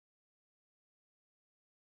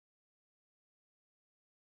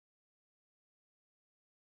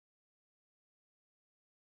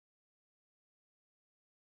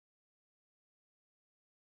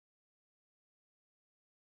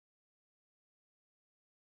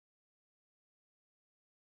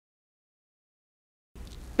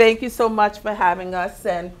Thank you so much for having us,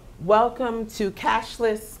 and welcome to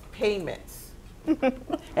Cashless Payments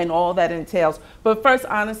and all that entails. But first,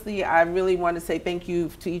 honestly, I really want to say thank you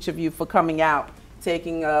to each of you for coming out,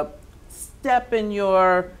 taking a step in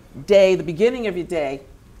your day, the beginning of your day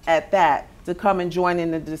at that, to come and join in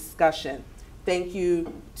the discussion. Thank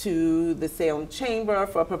you to the Salem Chamber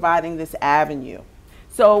for providing this avenue.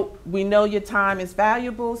 So we know your time is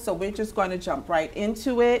valuable, so we're just going to jump right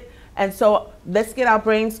into it. And so let's get our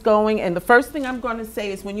brains going. And the first thing I'm going to say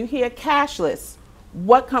is, when you hear cashless,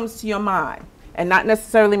 what comes to your mind? And not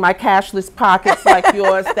necessarily my cashless pockets like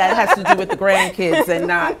yours. That has to do with the grandkids and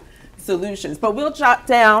not solutions. But we'll jot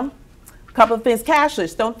down a couple of things.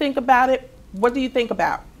 Cashless, don't think about it. What do you think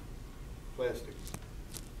about? Plastic.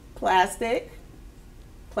 Plastic?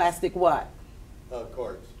 Plastic what?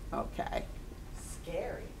 Cards. Okay.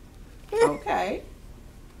 Scary. Okay.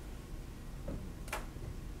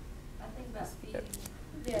 I think about fees.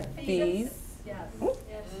 Yeah, Fees. Yes. Ooh.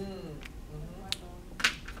 Yes.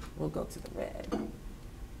 We'll go to the red.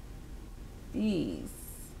 Fees.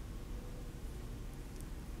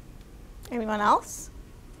 Anyone else?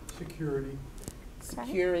 Security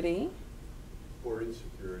Security. or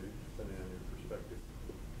insecurity, depending on your perspective.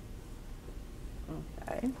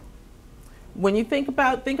 Okay. When you think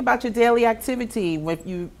about your daily activity, when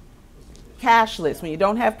you cashless, when you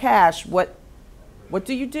don't have cash, what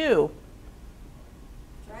do you do?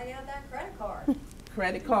 Try out that credit card.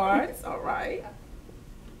 Credit cards, all right.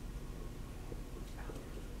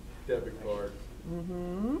 Debit card.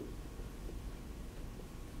 Mm-hmm.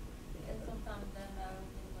 And sometimes then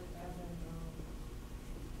things like that.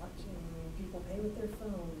 Watching people pay with their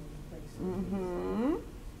phone. Mm-hmm.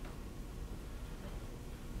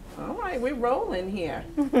 All right, we're rolling here.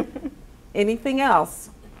 Anything else?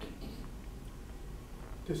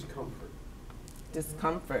 Discomfort.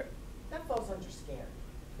 Discomfort. That falls under scare.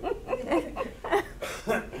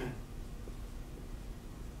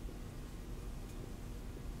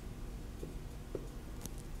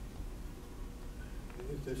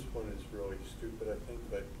 This one is really stupid, I think,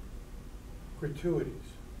 but gratuities.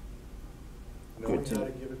 Knowing how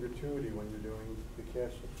to give a gratuity when you're doing the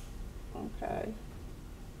cashless. Okay.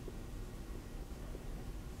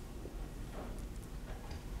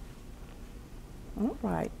 All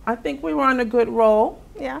right. I think we were on a good roll.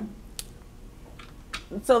 Yeah.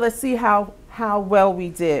 So let's see how well we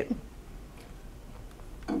did.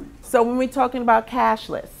 So when we're talking about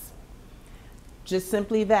cashless, just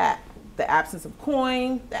simply that. The absence of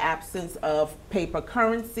coin, the absence of paper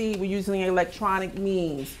currency. We're using electronic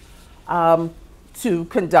means to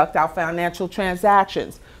conduct our financial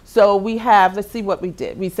transactions. So we have, let's see what we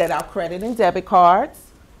did. We set our credit and debit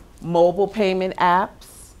cards, mobile payment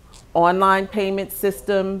apps, online payment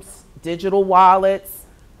systems, digital wallets,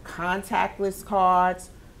 contactless cards,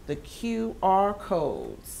 the QR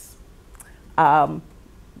codes,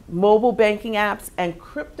 mobile banking apps, and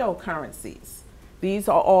cryptocurrencies. These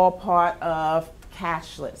are all part of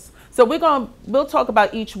cashless. So we'll talk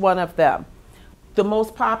about each one of them. The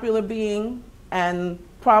most popular being, and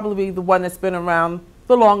probably the one that's been around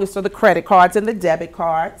the longest, are the credit cards and the debit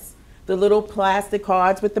cards. The little plastic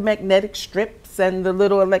cards with the magnetic strips and the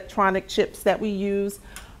little electronic chips that we use.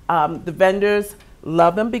 The vendors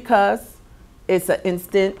love them because it's an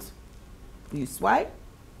instant, you swipe,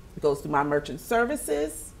 it goes through my merchant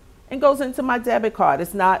services, and goes into my debit card.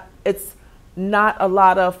 It's not a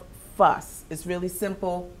lot of fuss. It's really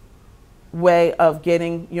simple way of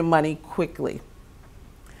getting your money quickly.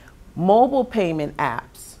 Mobile payment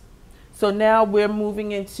apps. So now we're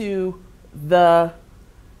moving into the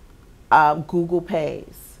Google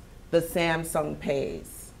Pays, the Samsung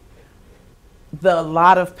Pays, the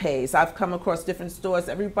lot of pays. I've come across different stores.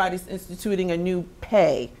 Everybody's instituting a new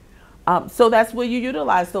pay. So that's where you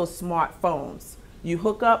utilize those smartphones. You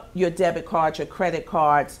hook up your debit card, your credit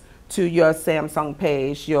cards to your Samsung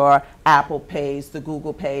Pays, your Apple Pays, the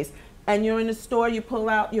Google Pays, and you're in the store, you pull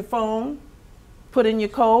out your phone, put in your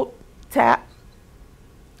code, tap,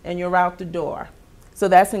 and you're out the door. So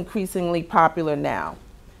that's increasingly popular now.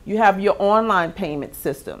 You have your online payment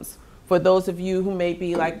systems. For those of you who may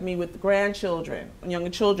be like me with grandchildren, younger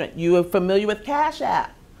children, you are familiar with Cash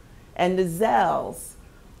App and the Zells,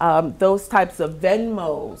 those types of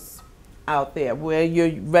Venmos out there where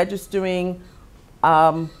you're registering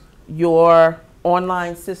your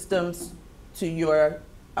online systems to your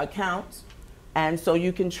account, and so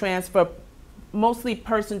you can transfer mostly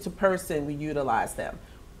person to person. We utilize them.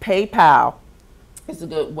 PayPal is a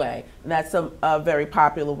good way, and that's a very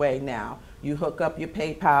popular way now. You hook up your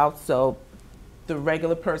PayPal, so the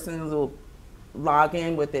regular person will log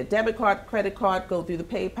in with their debit card, credit card, go through the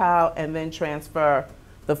PayPal, and then transfer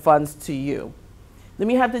the funds to you. Then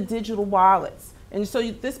we have the digital wallets. And so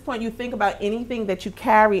at this point, you think about anything that you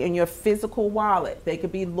carry in your physical wallet. They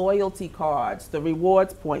could be loyalty cards, the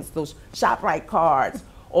rewards points, those ShopRite cards,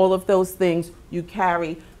 all of those things you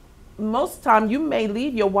carry. Most of the time, you may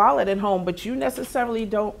leave your wallet at home, but you necessarily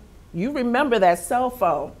don't. You remember that cell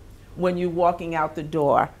phone when you're walking out the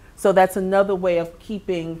door. So that's another way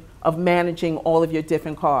of managing all of your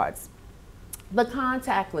different cards. The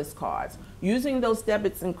contactless cards, using those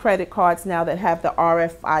debits and credit cards now that have the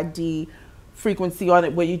RFID frequency on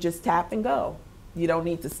it where you just tap and go. You don't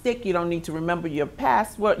need to stick, you don't need to remember your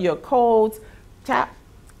password, your codes, tap,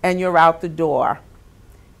 and you're out the door.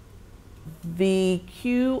 The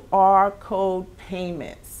QR code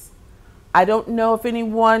payments. I don't know if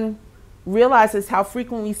anyone realizes how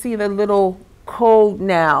frequently we see the little code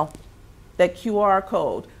now, that QR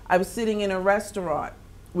code. I was sitting in a restaurant.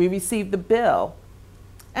 We received the bill.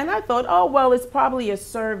 And I thought, oh, well, it's probably a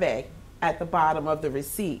survey at the bottom of the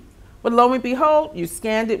receipt. But lo and behold, you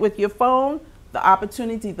scanned it with your phone, the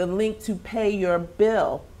opportunity, the link to pay your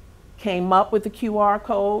bill came up with the QR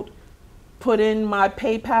code, put in my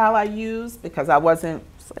PayPal I used because I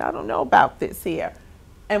don't know about this here.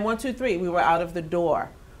 And 1, 2, 3, we were out of the door.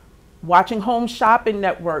 Watching home shopping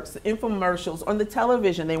networks, infomercials on the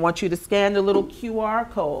television, they want you to scan the little QR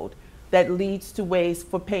code that leads to ways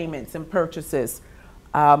for payments and purchases.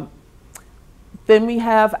 Then we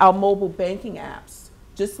have our mobile banking apps.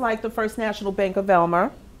 Just like the First National Bank of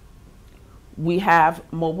Elmer, we have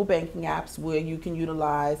mobile banking apps where you can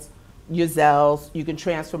utilize your Zells, you can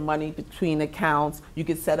transfer money between accounts, you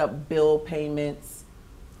can set up bill payments.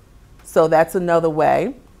 So that's another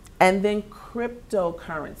way. And then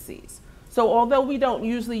cryptocurrencies. So although we don't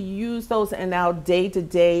usually use those in our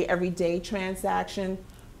day-to-day, everyday transaction,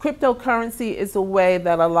 cryptocurrency is a way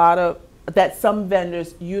that some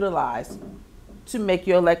vendors utilize to make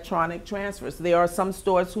your electronic transfers. There are some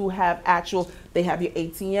stores who have they have your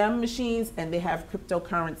ATM machines and they have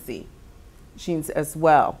cryptocurrency machines as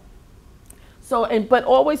well. So, but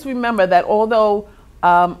always remember that although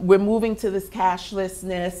we're moving to this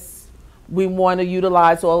cashlessness, we want to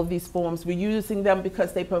utilize all of these forms. We're using them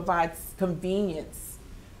because they provide convenience,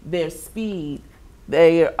 their speed,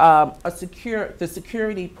 the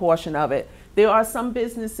security portion of it. There are some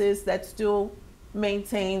businesses that still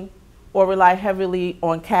maintain or rely heavily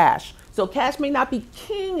on cash. So cash may not be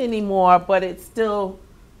king anymore, but it still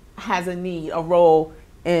has a role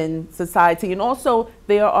in society. And also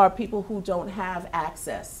there are people who don't have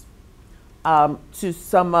access to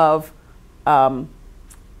some of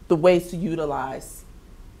the ways to utilize.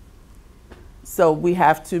 So we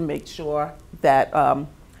have to make sure that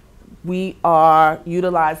we are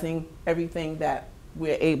utilizing everything that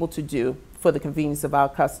we're able to do for the convenience of our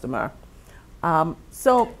customer.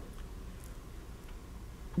 So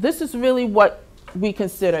this is really what we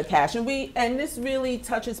consider cash. And this really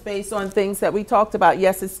touches base on things that we talked about.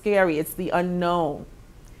 Yes, it's scary. It's the unknown.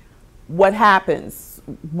 What happens?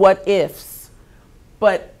 What ifs?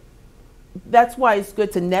 But that's why it's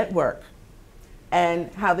good to network,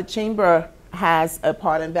 and how the chamber has a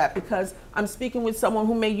part in that, because I'm speaking with someone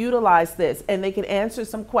who may utilize this and they can answer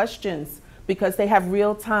some questions because they have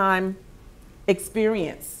real-time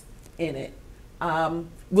experience in it.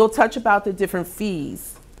 We'll touch about the different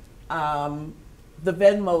fees, the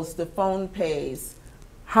Venmos, the phone pays,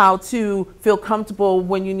 how to feel comfortable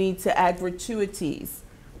when you need to add gratuities,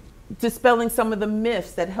 dispelling some of the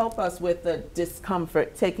myths that help us with the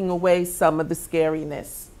discomfort, taking away some of the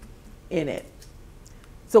scariness in it.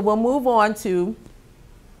 So we'll move on to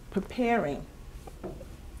preparing.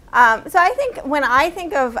 So I think when I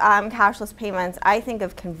think of cashless payments, I think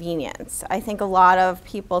of convenience. I think a lot of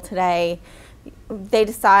people today, they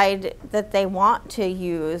decide that they want to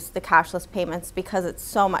use the cashless payments because it's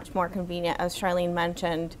so much more convenient, as Charlene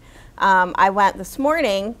mentioned. I went this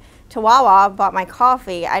morning to Wawa, bought my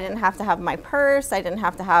coffee. I didn't have to have my purse. I didn't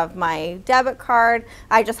have to have my debit card.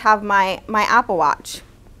 I just have my Apple Watch.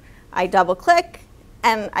 I double click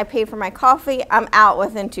and I pay for my coffee. I'm out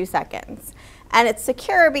within 2 seconds. And it's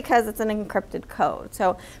secure because it's an encrypted code.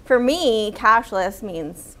 So for me, cashless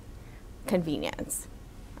means convenience.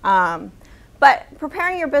 But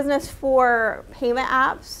preparing your business for payment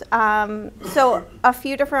apps, so a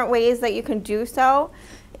few different ways that you can do so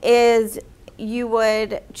is you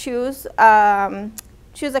would choose a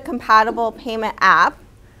compatible payment app,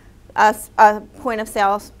 a point of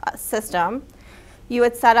sale system. You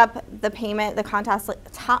would set up the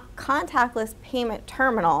contactless payment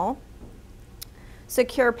terminal,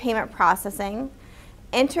 secure payment processing,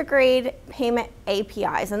 integrate payment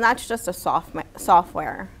APIs, and that's just a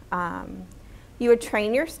software. You would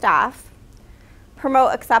train your staff,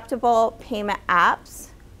 promote acceptable payment apps,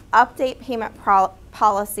 update payment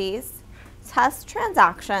policies, test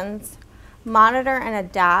transactions, monitor and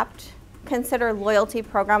adapt, consider loyalty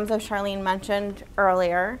programs, as Charlene mentioned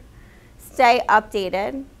earlier, stay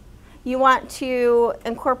updated. You want to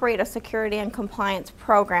incorporate a security and compliance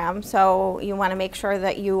program, so you want to make sure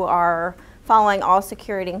that you are following all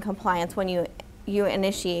security and compliance when you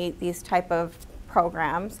initiate these type of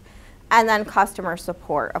programs. And then customer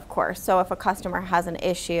support, of course. So if a customer has an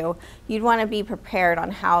issue, you'd want to be prepared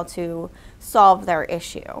on how to solve their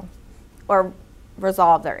issue or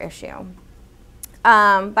resolve their issue.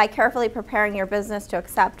 By carefully preparing your business to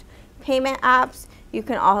accept payment apps, you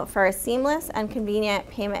can offer a seamless and convenient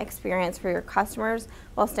payment experience for your customers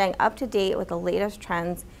while staying up to date with the latest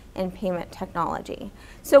trends in payment technology.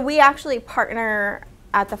 So we actually partner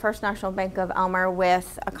at the First National Bank of Elmer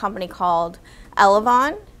with a company called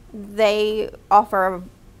Elevon. They offer a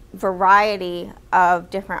variety of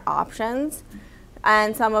different options,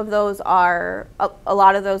 and some of those are, a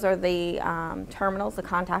lot of those are the terminals, the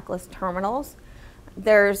contactless terminals.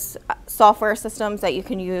 There's software systems that you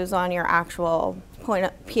can use on your actual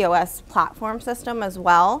POS platform system as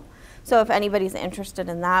well. So if anybody's interested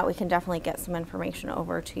in that, we can definitely get some information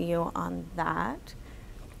over to you on that.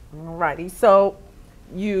 Alrighty, so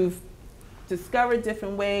you've discovered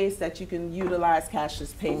different ways that you can utilize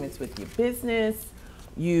cashless payments with your business.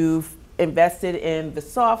 You've invested in the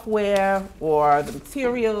software or the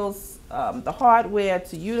materials, the hardware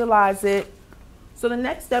to utilize it. So the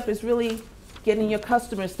next step is really getting your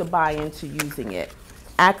customers to buy into using it,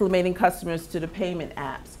 acclimating customers to the payment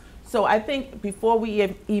apps. So I think before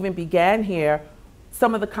we even began here,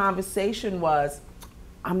 some of the conversation was,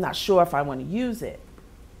 I'm not sure if I want to use it.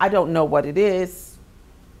 I don't know what it is.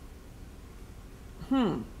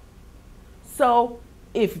 So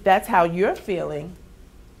if that's how you're feeling,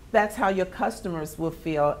 that's how your customers will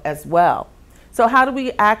feel as well. So how do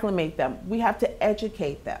we acclimate them? We have to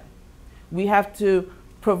educate them. We have to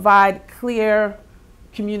provide clear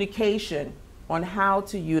communication on how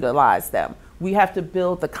to utilize them. We have to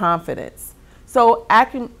build the confidence. So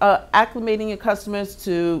acclimating your customers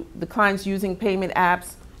to the clients using payment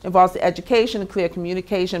apps involves the education, clear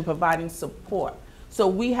communication, providing support. So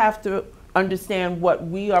we have to understand what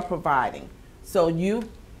we are providing. So you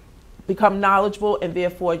become knowledgeable, and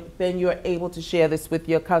therefore then you're able to share this with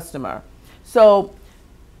your customer. So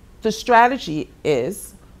the strategy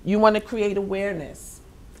is you want to create awareness.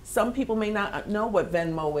 Some people may not know what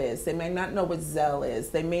Venmo is. They may not know what Zelle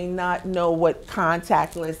is. They may not know what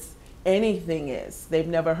contactless anything is. They've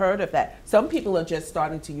never heard of that. Some people are just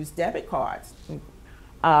starting to use debit cards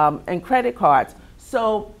and credit cards.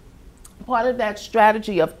 So part of that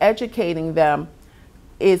strategy of educating them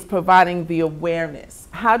is providing the awareness.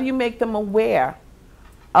 How do you make them aware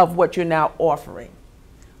of what you're now offering?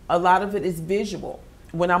 A lot of it is visual.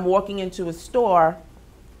 When I'm walking into a store,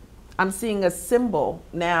 I'm seeing a symbol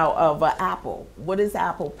now of an Apple. What is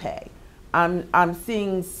Apple Pay? I'm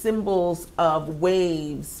seeing symbols of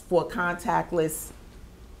waves for contactless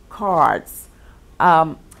cards.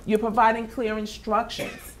 You're providing clear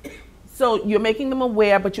instructions. So you're making them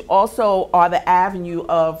aware, but you also are the avenue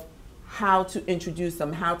of how to introduce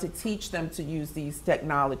them, how to teach them to use these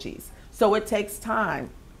technologies. So it takes time.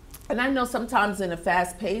 And I know sometimes in a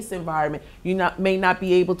fast-paced environment, you may not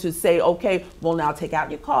be able to say, okay, well now take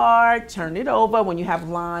out your card, turn it over when you have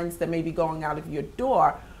lines that may be going out of your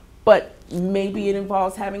door. But maybe it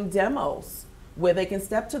involves having demos where they can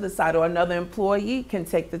step to the side, or another employee can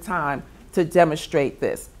take the time to demonstrate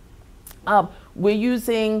this. We're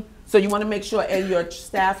using, so you want to make sure your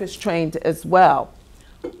staff is trained as well.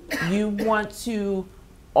 You want to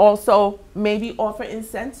also maybe offer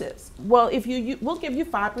incentives. Well, if we'll give you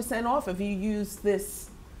 5% off if you use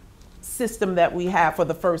this system that we have for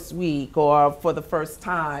the first week or for the first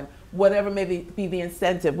time, whatever may be the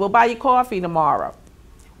incentive. We'll buy you coffee tomorrow,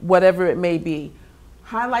 whatever it may be.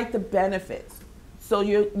 Highlight the benefits. So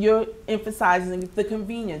you're emphasizing the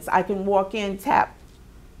convenience. I can walk in, tap,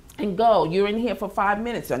 and go. You're in here for 5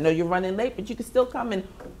 minutes. I know you're running late, but you can still come and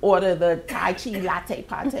order the Tai Chi latte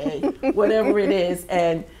pate, whatever it is,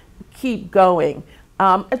 and keep going.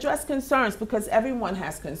 Address concerns, because everyone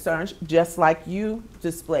has concerns, just like you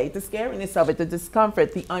displayed. The scariness of it, the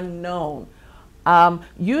discomfort, the unknown.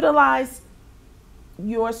 Utilize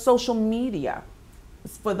your social media.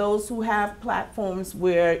 For those who have platforms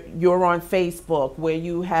where you're on Facebook, where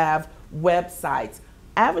you have websites,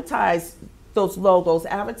 advertise those logos,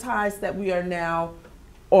 advertise that we are now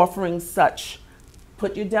offering such.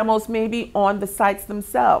 Put your demos maybe on the sites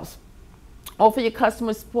themselves. Offer your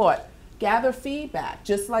customer support. Gather feedback,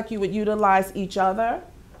 just like you would utilize each other.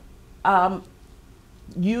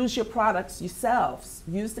 use your products yourselves.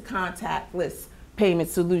 Use the contactless payment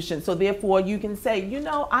solution. So therefore you can say, you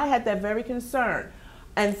know, I had that very concern.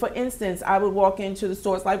 And for instance, I would walk into the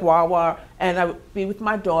stores like Wawa and I would be with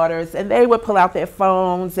my daughters and they would pull out their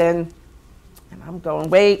phones and I'm going,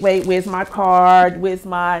 wait, where's my card?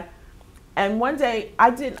 And one day I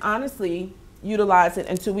didn't honestly utilize it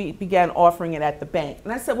until we began offering it at the bank.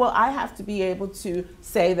 And I said, well, I have to be able to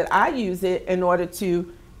say that I use it in order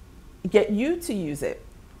to get you to use it.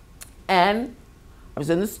 And I was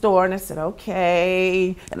in the store and I said,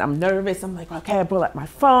 okay, and I'm nervous. I'm like, okay, I brought up my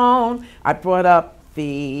phone. I brought up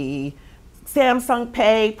the Samsung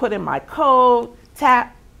Pay, put in my code,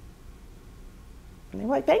 tap. And they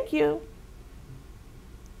were like, thank you.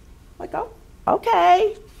 I'm like, oh,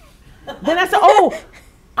 okay. Then I said, oh,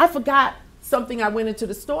 I forgot something I went into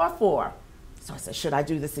the store for. So I said, should I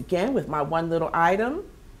do this again with my one little item?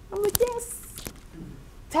 I'm like, yes.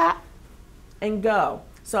 Tap and go.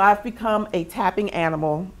 So I've become a tapping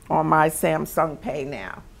animal on my Samsung Pay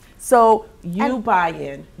now. So you buy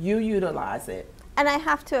in, you utilize it. And I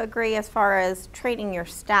have to agree as far as training your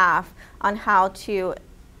staff on how to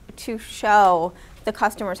show the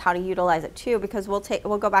customers how to utilize it too, because we'll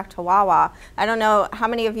go back to Wawa. I don't know how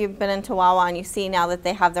many of you have been into Wawa and you see now that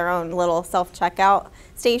they have their own little self-checkout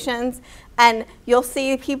stations, and you'll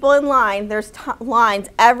see people in line. There's lines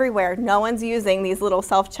everywhere. No one's using these little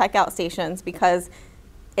self-checkout stations because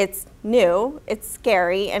it's new, it's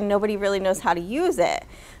scary, and nobody really knows how to use it.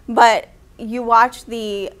 But you watch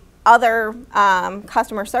the other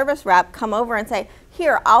customer service rep come over and say,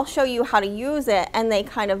 here, I'll show you how to use it, and they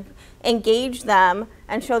kind of engage them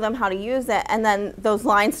and show them how to use it, and then those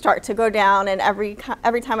lines start to go down, and every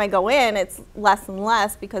time I go in, it's less and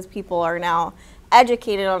less because people are now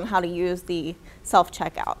educated on how to use the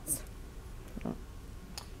self-checkouts.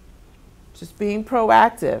 Just being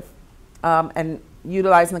proactive and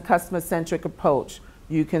utilizing a customer-centric approach,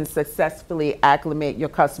 you can successfully acclimate your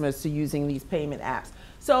customers to using these payment apps.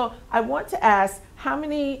 So I want to ask, how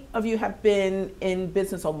many of you have been in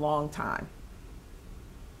business a long time?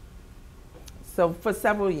 So for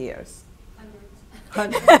several years.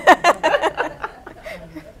 Hundreds.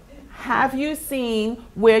 Have you seen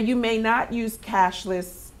where you may not use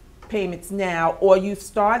cashless payments now, or you've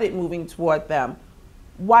started moving toward them?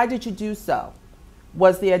 Why did you do so?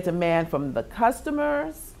 Was there a demand from the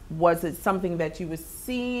customers? Was it something that you were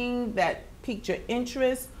seeing that piqued your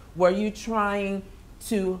interest? Were you trying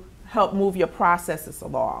to help move your processes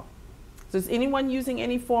along? So is anyone using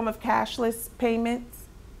any form of cashless payments?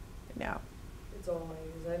 No. It's all I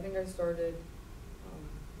use. I think I started,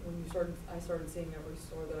 I started seeing every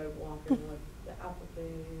store that I walk in, like the Apple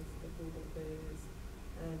Pays, the Google Pays,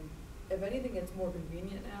 and if anything, it's more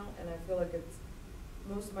convenient now, and I feel like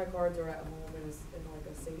most of my cards are at home in like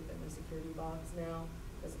a safe in a security box now,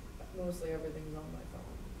 because mostly everything's on my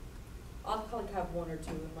phone. I'll probably have one or two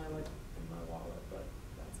in my wallet, but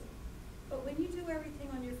that's it. But when you do everything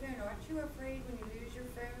on your phone, aren't you afraid when you lose your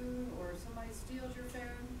phone or somebody steals your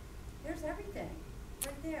phone? There's everything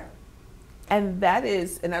right there. And that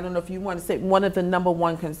is, and I don't know if you want to say, one of the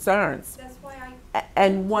 #1 concerns. That's why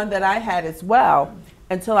And one that I had as well,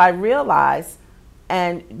 until I realized,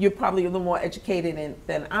 and you're probably a little more educated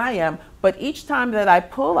than I am, but each time that I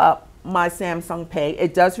pull up my Samsung Pay,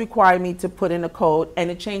 it does require me to put in a code, and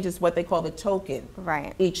it changes what they call the token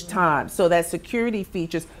each time. So that security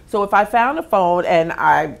features. So if I found a phone and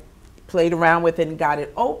I played around with it and got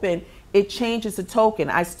it open, it changes the token.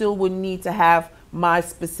 I still would need to have my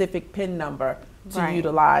specific PIN number to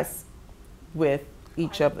utilize with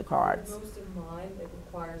each of the cards. Most of mine, it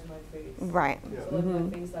requires my face. Right. Yeah. So like my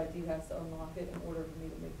Face ID has to unlock it in order for me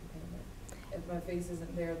to make the payment. If my face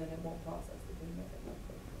isn't there, then it won't process the payment.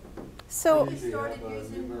 So I usually started have a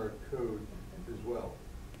using- numeric code as well.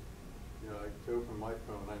 You know, to open my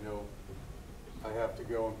phone, I know I have to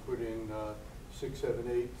go and put in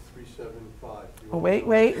 678-375. Oh, wait.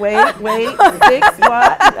 6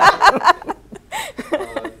 what?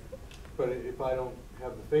 But if I don't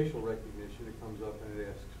have the facial recognition, it comes up and it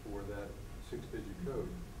asks for that 6-digit code,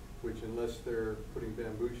 which unless they're putting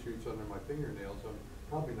bamboo shoots under my fingernails, I'm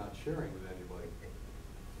probably not sharing with anybody.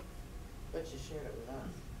 But you shared it with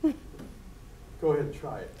us. Go ahead and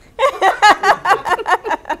try it.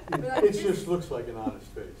 It just looks like an honest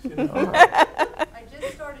face. You know? I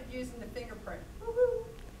just started using the fingerprint. Woo-hoo.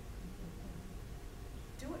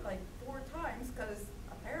 Do it like 4 times because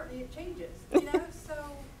apparently it changes, you know, so,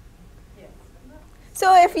 yes.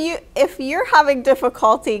 So if you're having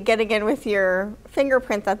difficulty getting in with your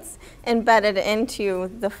fingerprint that's embedded into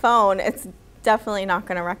the phone, it's definitely not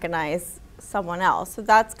going to recognize someone else. So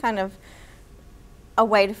that's kind of a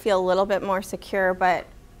way to feel a little bit more secure, but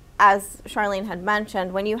as Charlene had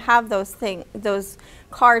mentioned, when you have those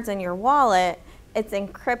cards in your wallet, it's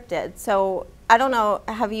encrypted. So I don't know,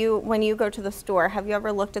 when you go to the store, have you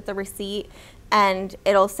ever looked at the receipt and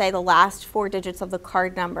it'll say the last 4 digits of the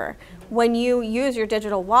card number? When you use your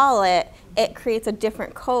digital wallet, it creates a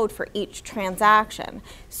different code for each transaction.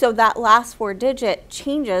 So that last 4 digit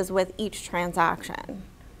changes with each transaction.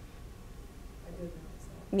 I did notice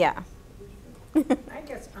that. Yeah. I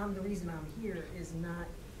guess the reason I'm here is not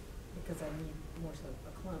because I need more so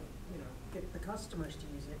a clone, get the customers to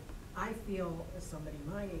use it. I feel as somebody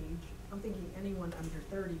my age, I'm thinking anyone under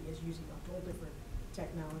 30 is using a whole different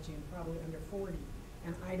technology and probably under 40.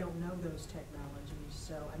 And I don't know those technologies.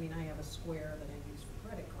 So, I mean, I have a Square that I use for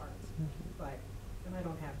credit cards, and I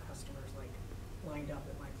don't have customers like lined up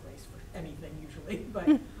at my place for anything usually.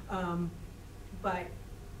 But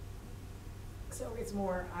so it's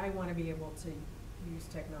more, I want to be able to use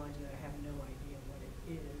technology that I have no idea what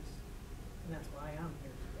it is. And that's why I'm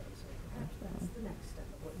here today. So perhaps that's the next step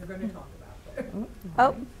of what you're going to talk about.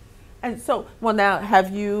 Oh, And so, well, now, have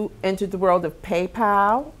you entered the world of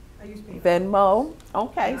PayPal, I use PayPal. Venmo?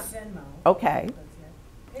 Okay. Not Venmo. Okay. But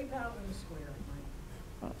yeah, PayPal and Square.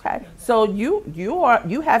 Okay. So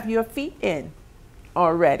you have your feet in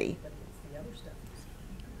already. But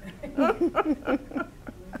it's the other stuff.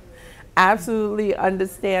 Absolutely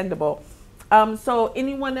understandable. So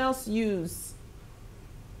anyone else use?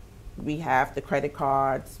 We have the credit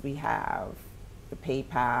cards. We have the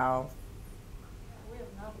PayPal. We have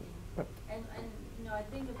nothing. And I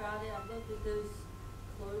think about it, I looked at those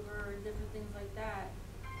Clover and different things like that.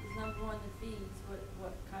 Is number one, the fees,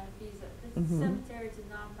 what kind of fees, this is cemetery to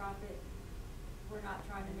nonprofit, we're not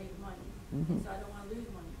trying to make money. And so I don't wanna lose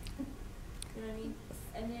money. You know what I mean?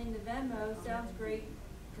 And then the Venmo sounds great,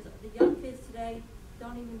 because the young kids today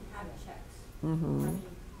don't even have checks. I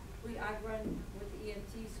mean, I run with the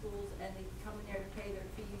EMT schools, and they come in there to pay their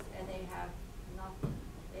fees, and they have nothing.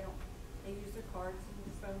 They use their cards and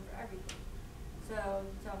their phone for everything. So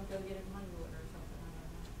you tell them go get a money order or something, I don't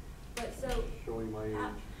know. But so. Showing my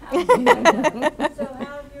age. So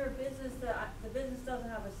how if you're a business the business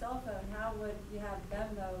doesn't have a cell phone, how would you have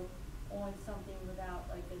Venmo on something without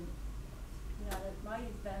like that might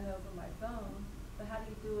use Venmo for my phone, but how do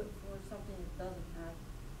you do it for something that doesn't have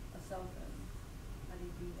a cell phone? How do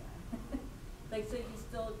you do that? Like, so you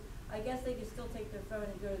still, I guess they could still take their phone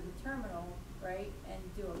and go to the terminal, right, and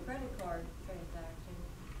do a credit card transaction,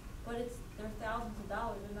 but they're thousands of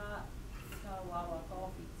dollars, it's not a Wawa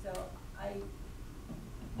coffee, so I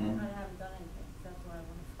kind of haven't done anything, so that's what I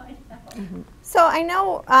want to find out. so I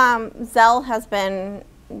know Zelle has been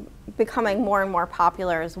becoming more and more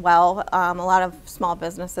popular as well. A lot of small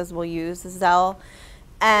businesses will use Zelle,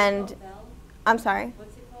 and What's it called, Bell? I'm sorry.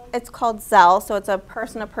 What's it called? It's called Zelle, so it's a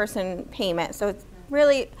person-to-person payment. So it's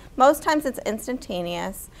really, most times it's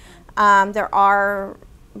instantaneous. There are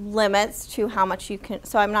limits to how much you can,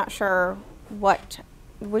 so I'm not sure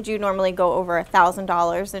would you normally go over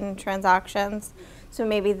 $1,000 in transactions? So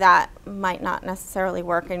maybe that might not necessarily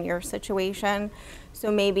work in your situation.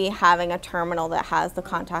 So maybe having a terminal that has the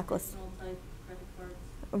contactless. Personal type credit cards.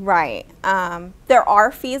 Right. There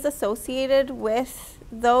are fees associated with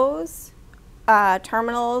those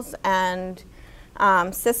terminals and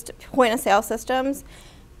point of sale systems.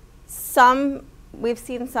 We've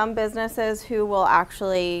seen some businesses who will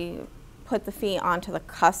actually put the fee onto the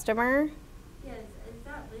customer. Yeah, is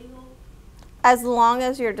that legal? As long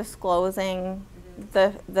as you're disclosing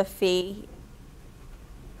the fee.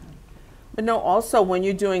 But no, also when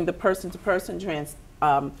you're doing the person-to-person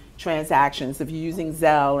transactions, if you're using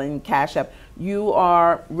Zelle and Cash App, you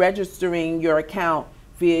are registering your account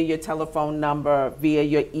via your telephone number, via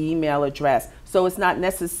your email address. So it's not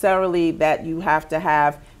necessarily that you have to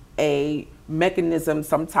have a mechanism,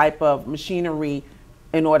 some type of machinery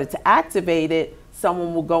in order to activate it.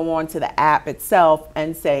 Someone will go on to the app itself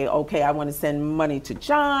and say, okay, I want to send money to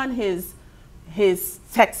John. His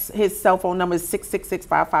cell phone number is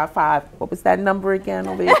 666-555. What was that number again?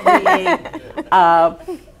 Over here,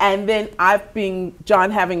 38. And then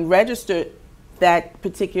John having registered that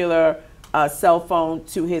particular cell phone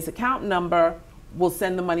to his account number, will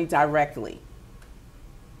send the money directly.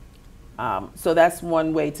 So that's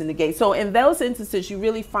one way to negate. So in those instances, you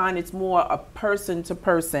really find it's more a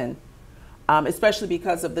person-to-person, especially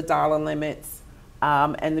because of the dollar limits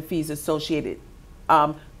and the fees associated.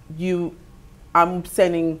 I'm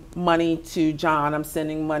sending money to John, I'm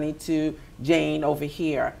sending money to Jane over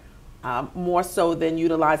here, more so than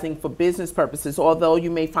utilizing for business purposes, although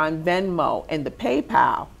you may find Venmo and the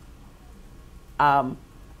PayPal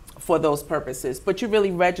for those purposes. But you're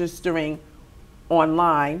really registering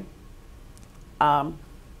online,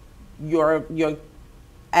 you're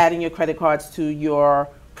adding your credit cards to your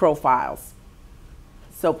profiles.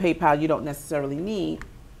 So PayPal, you don't necessarily need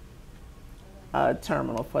a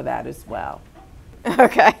terminal for that as well.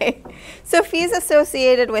 Okay. So fees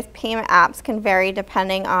associated with payment apps can vary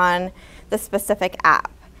depending on the specific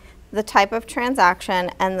app, the type of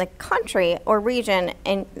transaction, and the country or region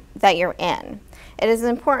that you're in. It is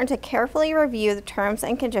important to carefully review the terms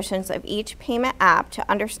and conditions of each payment app to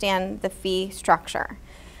understand the fee structure.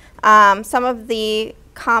 Some of the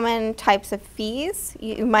common types of fees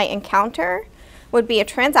you might encounter would be a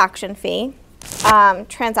transaction fee.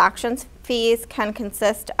 Transactions fees can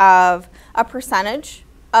consist of a percentage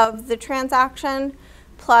of the transaction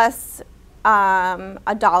plus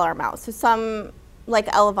a dollar amount. So some, like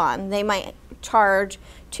Elevon, they might charge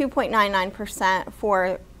 2.99%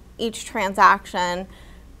 for each transaction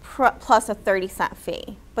plus a 30-cent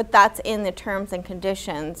fee. But that's in the terms and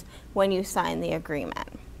conditions when you sign the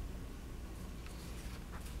agreement.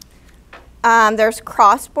 There's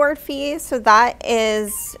cross-border fees, so that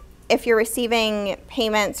is if you're receiving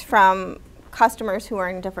payments from customers who are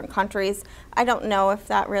in different countries. I don't know if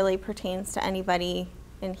that really pertains to anybody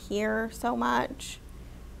in here so much.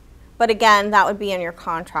 But again, that would be in your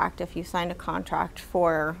contract if you signed a contract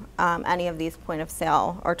for any of these point of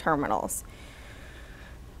sale or terminals.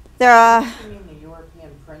 There are. You mean the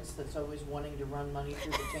European prince that's always wanting to run money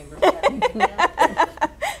through the Chamber of Commerce?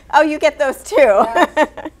 Oh, you get those too.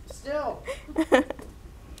 Yes, still.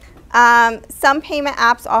 Some payment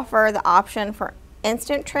apps offer the option for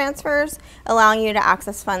instant transfers, allowing you to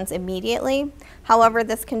access funds immediately. However,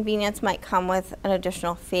 this convenience might come with an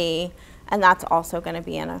additional fee, and that's also going to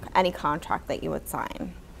be in any contract that you would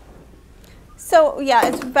sign. So yeah,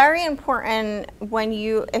 it's very important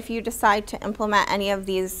if you decide to implement any of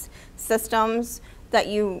these systems that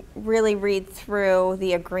you really read through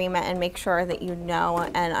the agreement and make sure that you know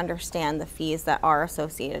and understand the fees that are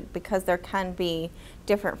associated, because there can be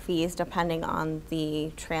different fees depending on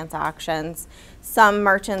the transactions. Some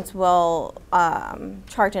merchants will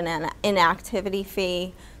charge an inactivity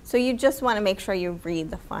fee, so you just want to make sure you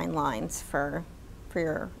read the fine lines for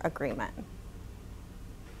your agreement.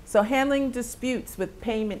 So handling disputes with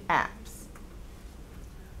payment apps.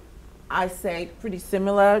 I say pretty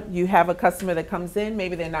similar. You have a customer that comes in,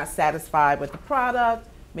 maybe they're not satisfied with the product,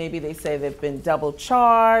 maybe they say they've been double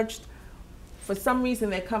charged. For some reason,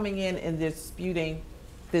 they're coming in and disputing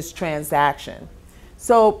this transaction.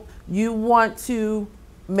 So you want to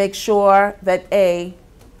make sure that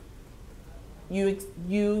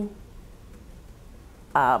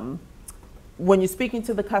when you're speaking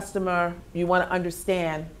to the customer, you want to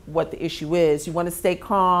understand what the issue is. You want to stay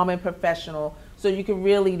calm and professional so you can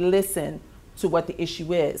really listen to what the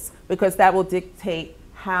issue is, because that will dictate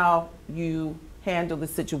how you handle the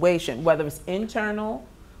situation, whether it's internal,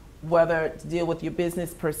 whether to deal with your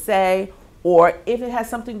business per se, or if it has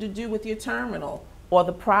something to do with your terminal or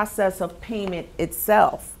the process of payment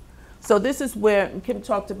itself. So this is where Kim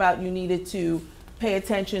talked about you needed to pay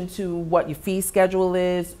attention to what your fee schedule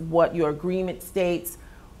is, what your agreement states.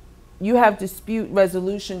 You have dispute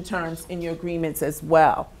resolution terms in your agreements as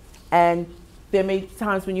well. And there may be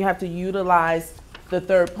times when you have to utilize the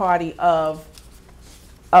third party of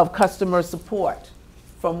customer support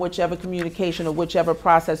from whichever communication or whichever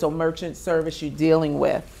process or merchant service you're dealing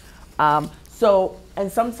with. And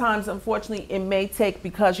sometimes, unfortunately, it may take,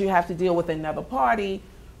 because you have to deal with another party,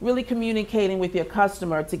 really communicating with your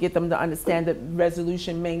customer to get them to understand that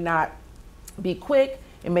resolution may not be quick.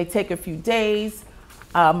 It may take a few days,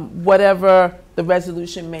 whatever the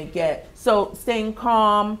resolution may get. So staying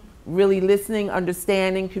calm, really listening,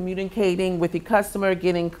 understanding, communicating with your customer,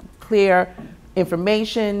 getting clear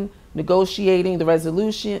information, negotiating the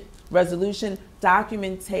resolution,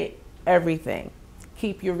 document everything.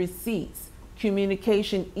 Keep your receipts,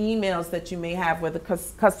 communication emails that you may have with the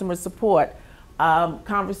customer support,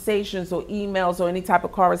 conversations or emails or any type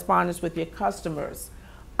of correspondence with your customers.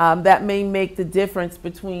 That may make the difference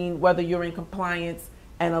between whether you're in compliance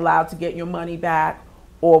and allowed to get your money back,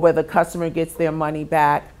 or whether the customer gets their money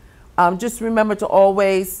back. Just remember to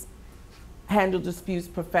always handle disputes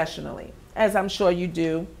professionally, as I'm sure you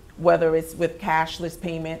do, whether it's with cashless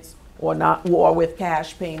payments or not, or with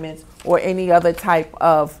cash payments, or any other type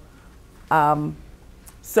of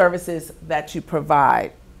services that you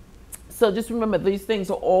provide. So just remember, these things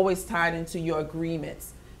are always tied into your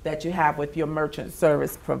agreements that you have with your merchant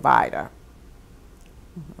service provider.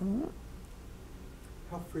 Mm-hmm.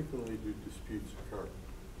 How frequently do disputes occur?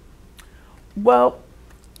 Well,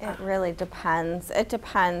 it really it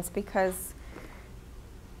depends because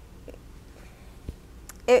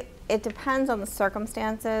it depends on the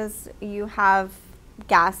circumstances. You have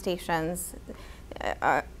gas stations,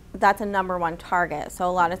 that's a #1 target. So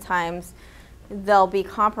a lot of times they'll be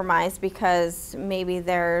compromised because maybe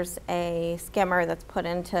there's a skimmer that's put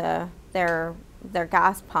into their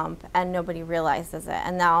gas pump and nobody realizes it.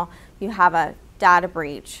 And now you have a data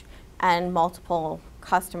breach and multiple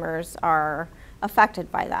customers are affected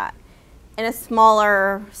by that. In a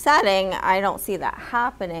smaller setting, I don't see that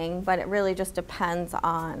happening, but it really just depends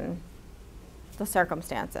on the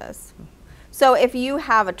circumstances. So if you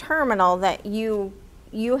have a terminal that you're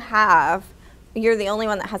the only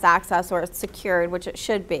one that has access or it's secured, which it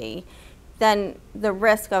should be, then the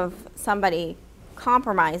risk of somebody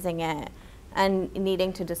compromising it and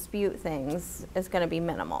needing to dispute things is going to be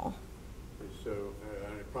minimal. So,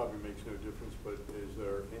 and it probably makes no difference, but is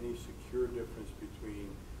there any secure difference between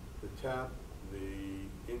the tap,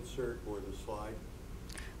 the insert, or the slide?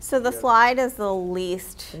 So the Yeah. slide is the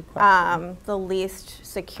least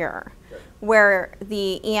secure, Okay. where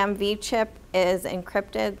the EMV chip is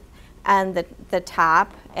encrypted, and the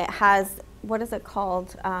tap, it has, what is it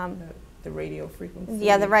called? The radio frequency.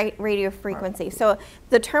 Yeah, the radio frequency. So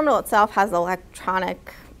the terminal itself has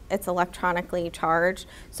it's electronically charged.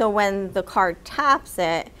 So when the card taps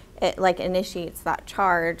it, it like initiates that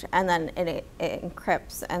charge, and then it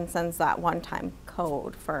encrypts and sends that one-time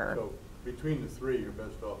code for. So between the three, you're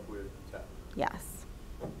best off with tap. Yes.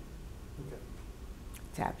 Okay.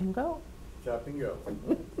 Tap and go. Tap and go.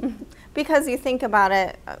 Because you think about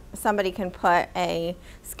it, somebody can put a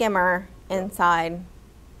skimmer inside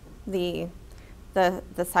the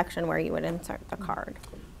section where you would insert the card.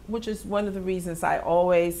 Which is one of the reasons I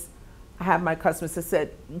always have my customers that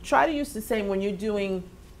said, try to use the same when you're doing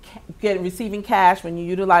receiving cash, when you're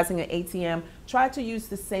utilizing an ATM, try to use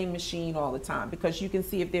the same machine all the time, because you can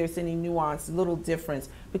see if there's any nuance, little difference,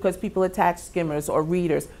 because people attach skimmers or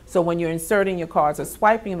readers. So when you're inserting your cards or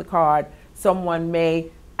swiping the card, someone may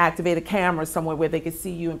activate a camera somewhere where they can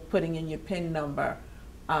see you and putting in your PIN number.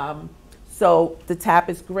 So the tap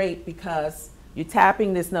is great because you're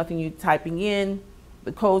tapping, there's nothing you're typing in,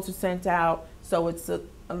 the codes are sent out, so it's a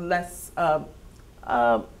less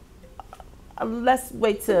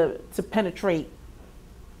way to penetrate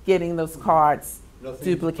getting those cards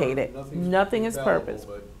duplicated. Nothing is purpose.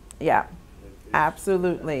 Yeah,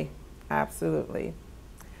 absolutely, absolutely.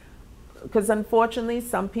 Because unfortunately,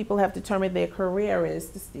 some people have determined their career is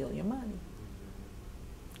to steal your money.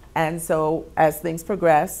 And so as things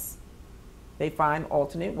progress, they find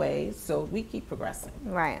alternate ways, so we keep progressing.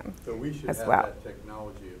 Right. So we should as have well. that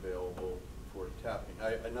technology available for tapping.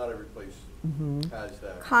 Not every place has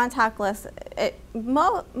that. Contactless.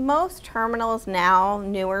 Most terminals now,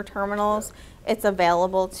 newer terminals, it's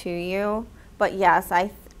available to you. But yes,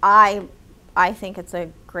 I think it's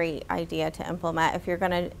a great idea to implement. If you're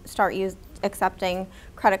going to start accepting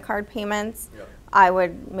credit card payments, Yeah. I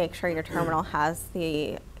would make sure your terminal has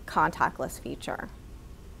the contactless feature.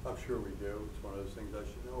 I'm sure we do. It's one of those things I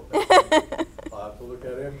should know about. I'll have to look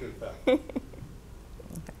at it after the fact.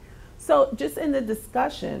 So just in the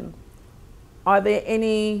discussion, are there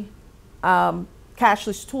any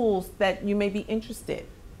cashless tools that you may be interested,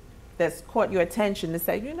 that's caught your attention to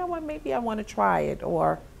say, you know what, maybe I want to try it,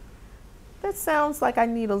 or that sounds like I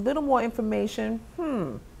need a little more information.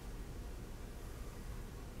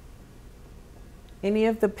 Any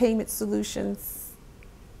of the payment solutions?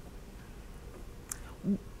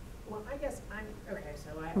 Well, I guess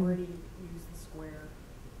so I already use the Square,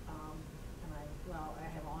 and I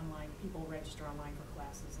have online, people register online for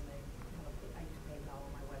classes, and I use PayPal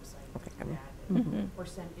on my website to do that, or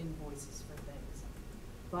send invoices for things.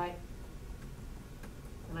 But,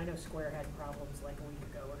 and I know Square had problems like a week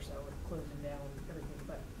ago or so with closing down everything,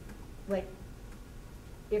 but like,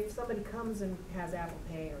 if somebody comes and has Apple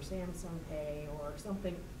Pay or Samsung Pay or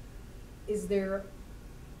something, is there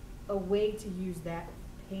a way to use that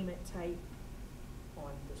payment type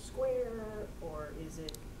on the Square, or is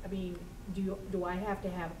it, I mean, do I have to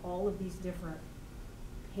have all of these different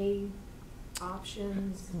pay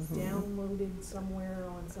options downloaded somewhere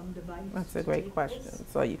on some device? That's a to great take question. this?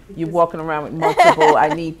 So you're Because- walking around with multiple, I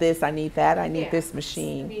need this, I need that, I need Yeah. this I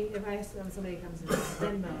machine. mean, if somebody comes in with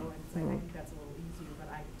Venmo, and it's like, I think that's a little easier, but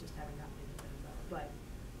I just haven't gotten into Venmo. But,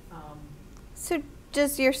 So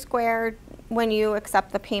does your Square, when you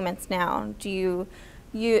accept the payments now,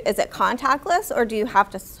 is it contactless, or do you have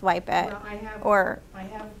to swipe it? well, I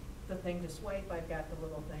have the thing to swipe, I've got the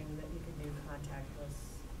little thing that you can do contactless,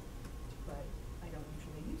 but I don't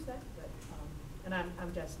usually use that, but, and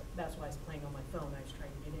that's why I was playing on my phone, I was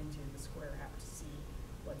trying to get into the Square app to see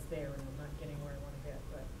what's there, and I'm not getting where I wanna get,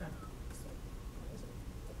 but,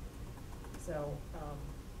 so,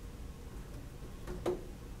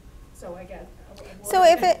 So I guess. So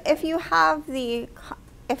if you have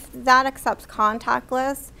if that accepts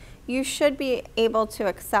contactless, you should be able to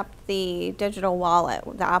accept the digital wallet,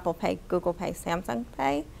 the Apple Pay, Google Pay, Samsung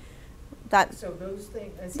Pay. So those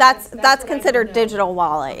things. That's what I don't considered know. digital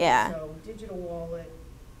wallet, Okay, yeah. So digital wallet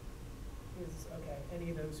is, okay,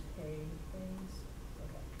 any of those pay things?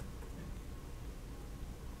 Okay.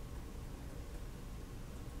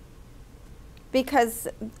 Because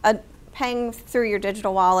paying through your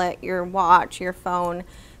digital wallet, your watch, your phone,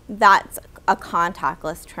 that's a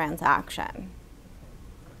contactless transaction.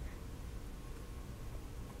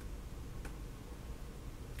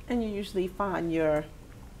 And you usually find your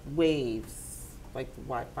waves, like the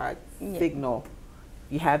Wi-Fi Yeah. signal.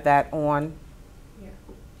 You have that on, Yeah.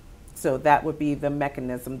 so that would be the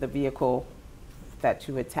mechanism, the vehicle that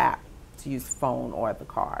you would tap to use phone or the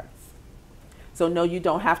cards. So no, you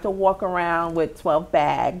don't have to walk around with 12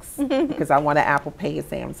 bags because I want to Apple Pay,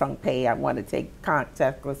 Samsung Pay, I want to take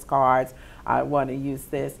contactless cards, I want to use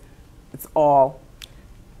this. It's all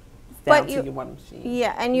down to your one machine.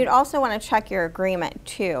 Yeah, and you'd also want to check your agreement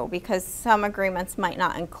too, because some agreements might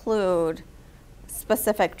not include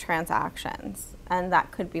specific transactions, and that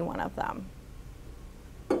could be one of them.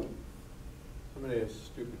 I'm going to ask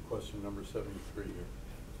stupid question number 73 here.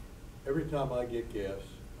 Every time I get gas,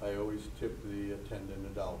 I always tip the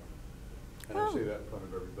attendant $1. And I say that in front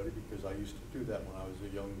of everybody because I used to do that when I was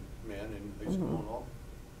a young man in high school and all.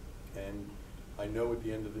 And I know at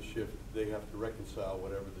the end of the shift, they have to reconcile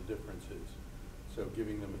whatever the difference is. So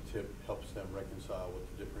giving them a tip helps them reconcile what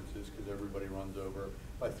the difference is because everybody runs over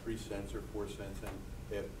by 3 cents or 4 cents and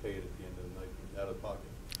they have to pay it at the end of the night out of pocket.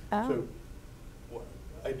 Oh. So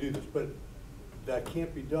I do this, but that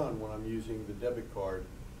can't be done when I'm using the debit card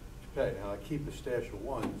to pay. Now I keep a stash of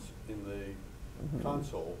ones in the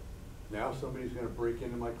console. Now somebody's going to break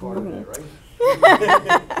into my car today,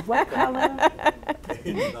 right? What color?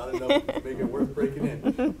 It's not enough to make it worth breaking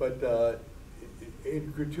in. But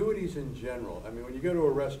in gratuities in general, I mean, when you go to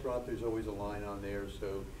a restaurant, there's always a line on there,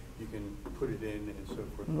 so you can put it in and so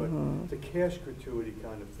forth. But the cash gratuity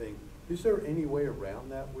kind of thing, is there any way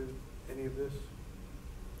around that with any of this?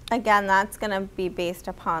 Again, that's going to be based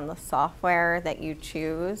upon the software that you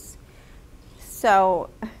choose. So,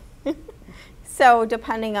 so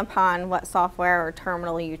depending upon what software or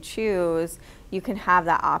terminal you choose, you can have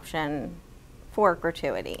that option for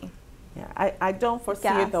gratuity. Yeah, I don't foresee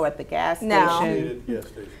Gas. it though at the gas No. station. Gas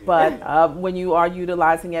station. But when you are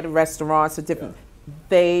utilizing at a restaurant or different,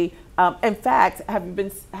 they, in fact,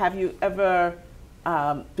 have you ever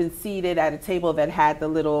been seated at a table that had the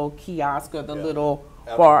little kiosk or the little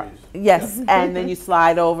bar? Applebee's. Yes, and then you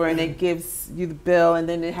slide over and it gives you the bill, and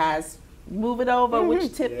then it has move it over,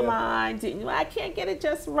 which tip line? I can't get it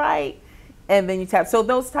just right, and then you tap. So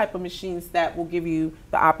those type of machines that will give you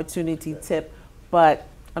the opportunity to tip, but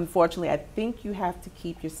unfortunately, I think you have to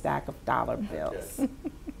keep your stack of dollar bills.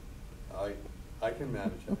 Okay. I can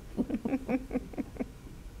manage that.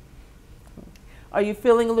 Are you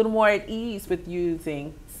feeling a little more at ease with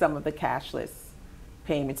using some of the cashless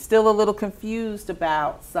payments? Still a little confused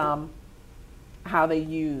about how they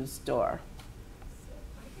used or?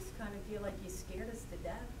 I just kind of feel like you scared us to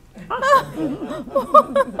death.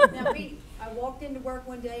 Now, I walked into work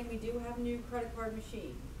one day and we do have a new credit card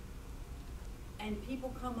machine. And people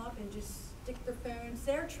come up and just stick their phones.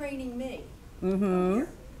 They're training me. Mm-hmm.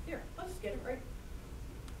 Here, I'll just get it right.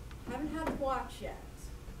 Haven't had the watch yet.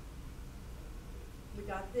 We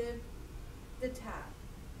got the tap.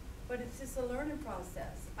 But it's just a learning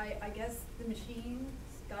process. I guess the machine's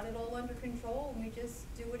got it all under control and we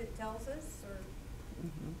just do what it tells us, or.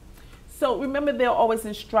 So remember, there are always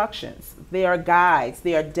instructions. There are guides,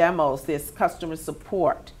 there are demos, there's customer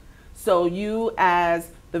support. So you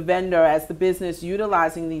as the vendor, as the business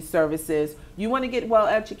utilizing these services, you want to get well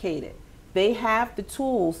educated. They have the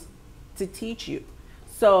tools to teach you.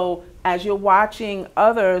 So as you're watching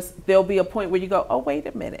others, there'll be a point where you go, oh, wait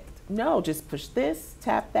a minute. No, just push this,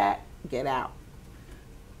 tap that, get out.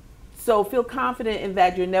 So feel confident in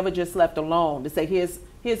that you're never just left alone to say, here's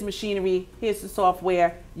machinery, here's the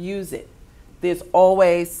software, use it. There's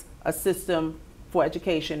always a system for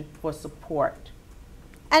education, for support.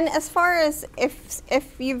 and as far as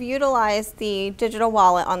if you've utilized the digital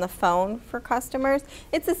wallet on the phone for customers,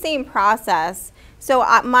 it's the same process. So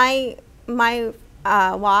my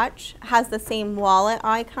watch has the same wallet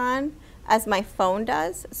icon as my phone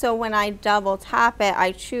does. So when I double tap it,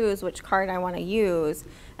 I choose which card I want to use,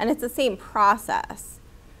 and it's the same process.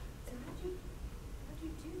 So how'd you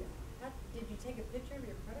do that? Did you take a picture of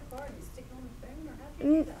your credit card and stick it on the phone, or how'd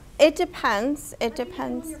you do that? It depends. It How'd you do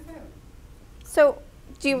depends. on your phone? So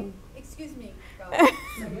do you? Excuse me,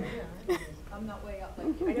 I'm not way up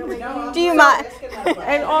like you. I know, but Do you mind?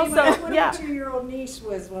 And also, my yeah. 22-year-old niece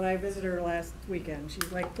was, when I visited her last weekend,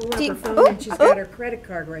 she's like pulling up Do you- her phone and she's got her credit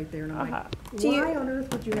card right there, and I'm Uh-huh. like, Do you- why on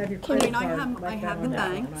earth would you have your Can credit you- card? I like have that the on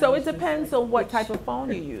your bank. phone? So I it was just depends like, on what type of phone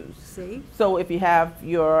you use. See? So if you have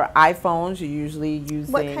your iPhones, you're usually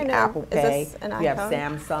using kind of- Apple is Pay. this an If you have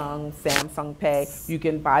iPhone? Samsung Pay. You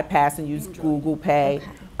can bypass and use Google Pay.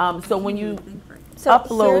 So when you So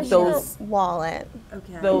upload here's your those wallet.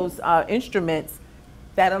 Okay. those instruments,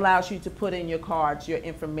 that allows you to put in your cards, your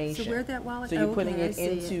information. So where'd that wallet? So you're Oh, putting okay, I it see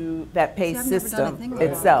it. into that pay See, I've never done a system thing like that,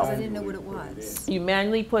 itself. 'cause I didn't know what it was. You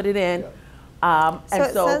manually put it in, So and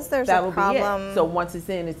it so says there's a that'll be problem. it. So once it's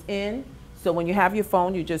in, it's in. So when you have your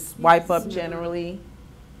phone, you just swipe up generally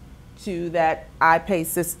to that iPay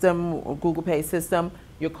system or Google Pay system.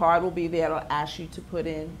 Your card will be there. It'll ask you to put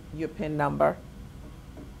in your PIN number,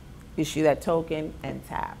 issue that token, and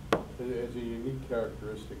tap. As a unique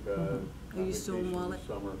characteristic, Are you still in vacation wallet? this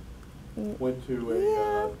summer, went to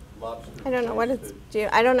a lobster. I don't know what place it's that- do.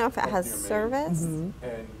 I don't know if it up has near Maine. service. Mhm.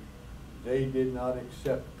 And they did not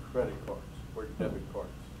accept credit cards or debit cards.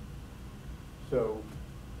 So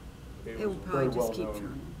it It was will a very probably just keep well-known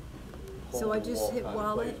turning. So I hole-in-the-wall just hit kind of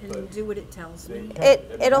wallet place, and but do what it tells they me?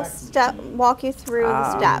 kept It'll maximum walk you through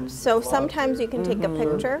the steps. So lots sometimes you can take a Mhm.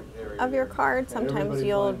 picture of your card. And Sometimes everybody's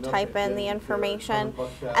you'll lined up type and in the getting their information. $100 out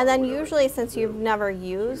And or then whatever usually, you since do you've never to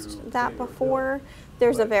used that pay your bill. before,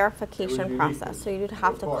 there's a But it was verification unique process. with So you'd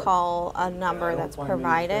have to your card. call a And I number don't that's find many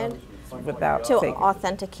provided establishments like Without to taking-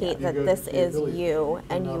 authenticate Yeah. that You go this to the is ability you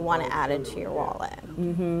to and you not want to buy add it soda to your with wallet.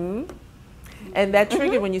 Mm-hmm. And that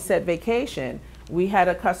triggered when you said vacation. We had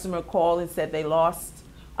a customer call and said they lost,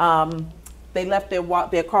 they left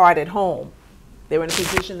their card at home. They were in a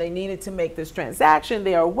position they needed to make this transaction.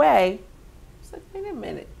 They're away. It's like, wait a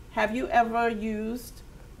minute. Have you ever used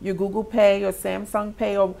your Google Pay or Samsung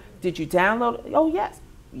Pay, or did you download? Oh yes,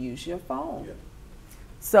 use your phone. Yeah.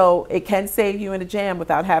 So it can save you in a jam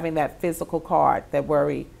without having that physical card. They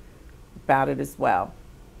worry about it as well.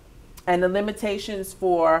 And the limitations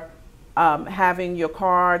for having your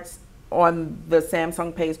cards on the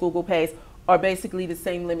Samsung Pays, Google Pays, are basically the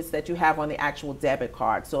same limits that you have on the actual debit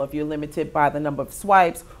card. So if you're limited by the number of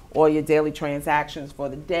swipes or your daily transactions for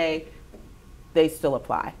the day, they still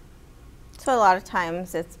apply. So a lot of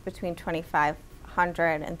times it's between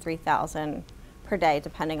 2,500 and 3,000 per day,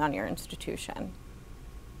 depending on your institution.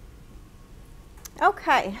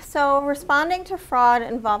 Okay, so responding to fraud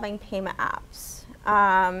involving payment apps.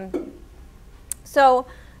 So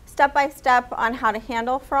step by step on how to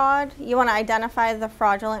handle fraud. You want to identify the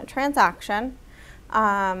fraudulent transaction.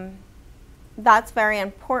 That's very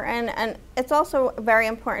important, and it's also very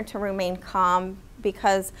important to remain calm,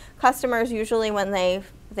 because customers usually, when they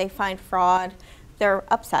find fraud, they're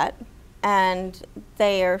upset and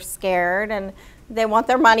they are scared and they want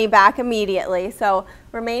their money back immediately. So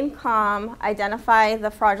remain calm, identify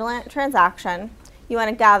the fraudulent transaction. You want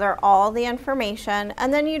to gather all the information,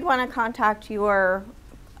 and then you'd want to contact your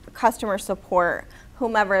customer support,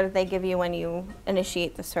 whomever they give you when you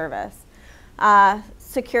initiate the service.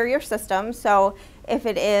 Secure your system. So if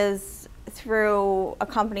it is through a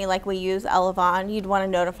company like we use, Elevon, you'd want to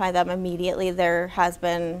notify them immediately there has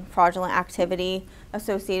been fraudulent activity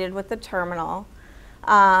associated with the terminal.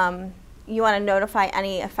 You want to notify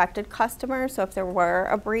any affected customers. So if there were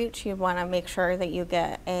a breach, you want to make sure that you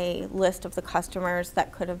get a list of the customers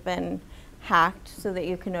that could have been hacked so that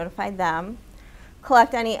you can notify them.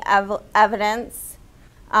 Collect any evidence.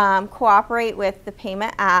 Cooperate with the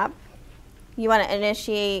payment app. You want to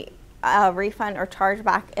initiate a refund or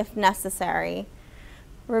chargeback if necessary.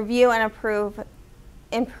 Review and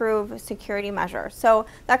improve security measures. So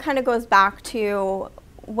that kind of goes back to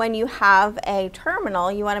when you have a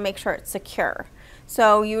terminal, you want to make sure it's secure.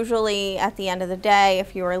 So usually at the end of the day,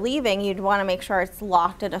 if you were leaving, you'd want to make sure it's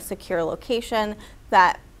locked in a secure location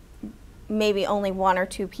that maybe only one or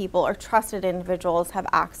two people or trusted individuals have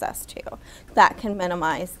access to. That can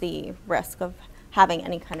minimize the risk of having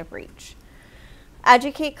any kind of breach.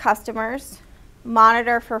 Educate customers,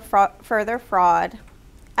 monitor for further fraud,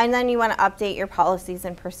 and then you want to update your policies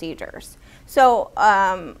and procedures. So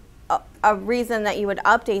a reason that you would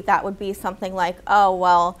update that would be something like, oh,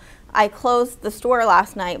 well, I closed the store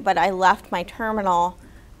last night, but I left my terminal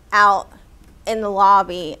out in the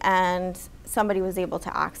lobby and somebody was able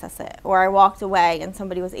to access it. Or I walked away and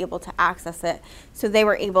somebody was able to access it. So they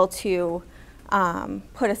were able to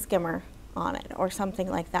put a skimmer on it or something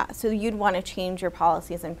like that. So you'd want to change your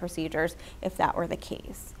policies and procedures if that were the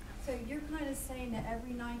case. So you're kind of saying that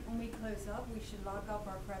every night when we close up, we should lock up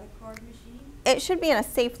our credit card machine? It should be in a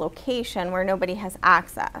safe location where nobody has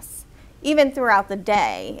access. even throughout the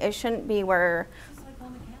day. It shouldn't be where, Just like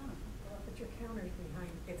on the counter. But your counter's behind,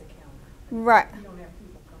 it's a counter. right, You don't have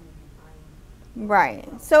people coming behind.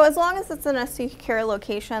 right. So as long as it's in a secure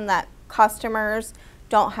location that customers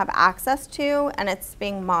don't have access to and it's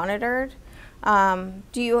being monitored,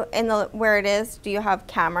 do you, where it is, do you have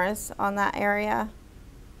cameras on that area?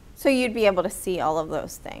 So you'd be able to see all of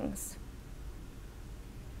those things.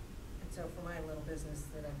 And so for my little business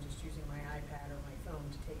that I'm just using my iPad or my phone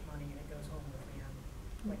to take money and it goes home with me,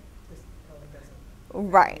 I'm like, this totally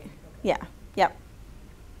doesn't. Right, Okay. yeah, yep.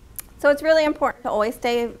 So it's really important to always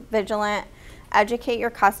stay vigilant, educate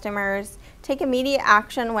your customers, take immediate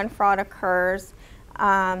action when fraud occurs,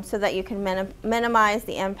 so that you can minimize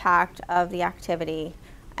the impact of the activity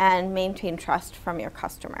and maintain trust from your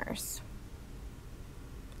customers.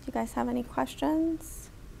 Do you guys have any questions?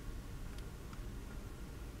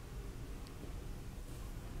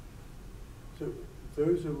 So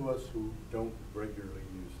those of us who don't regularly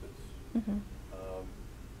use this, Mm-hmm.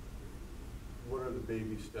 what are the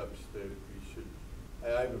baby steps that we should,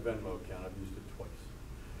 I have a Venmo account, I've used it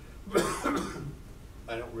twice.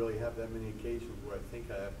 I don't really have that many occasions where I think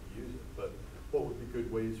I have to use it, but what would be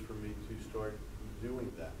good ways for me to start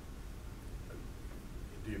doing that?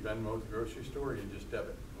 Do you Venmo at the grocery store or you just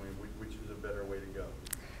debit? I mean, which is a better way to go?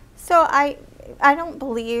 So I don't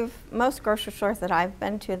believe most grocery stores that I've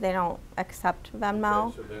been to, they don't accept Venmo.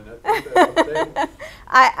 Okay, so then that's okay.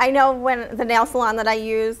 I know when the nail salon that I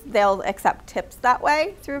use, they'll accept tips that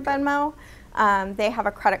way through Venmo. They have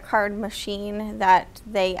a credit card machine that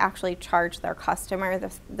they actually charge their customer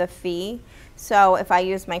the fee. So if I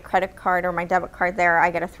use my credit card or my debit card there,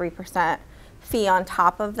 I get a 3% fee on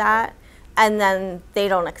top of that. And then they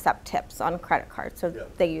don't accept tips on credit cards, so Yeah.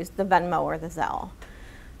 they use the Venmo or the Zelle.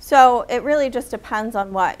 So it really just depends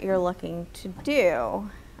on what you're looking to do.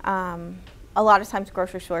 A lot of times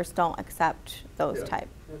grocery stores don't accept those Yeah, type,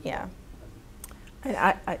 that's yeah.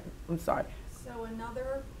 And I'm sorry. So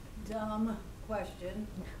another dumb question.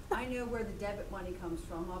 I know where the debit money comes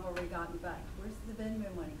from. I've already gotten it back. Where's the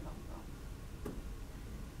Venmo money come from?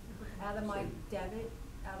 Out of my debit,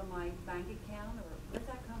 out of my bank account, or where's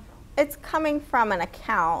that come from? It's coming from an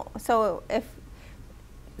account. So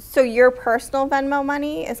your personal Venmo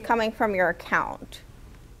money is coming from your account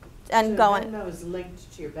and So going. Venmo is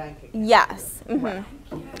linked to your bank account. Yes. Mhm.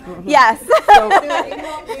 Yeah. Yes.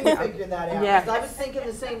 You figure that out. Yeah. 'Cause I was thinking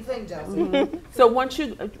the same thing, Chelsea. So once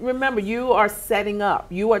you, remember, you are setting up,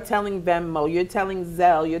 you are telling Venmo, you're telling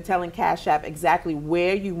Zelle, you're telling Cash App exactly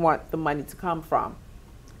where you want the money to come from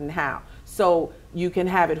and how. So you can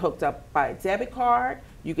have it hooked up by a debit card,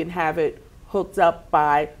 you can have it hooked up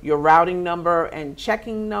by your routing number and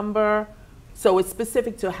checking number. So it's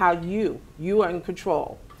specific to how you are in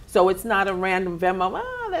control. So it's not a random Venmo,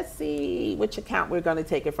 let's see which account we're going to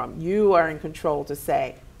take it from. You are in control to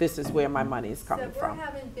say, this is where my money is coming So from. we're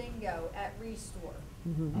having bingo at Restore,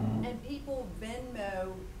 and people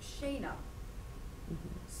Venmo Shayna.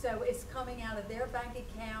 So it's coming out of their bank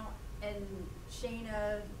account, and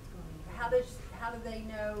Shayna, how do they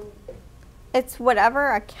know? It's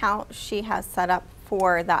whatever account she has set up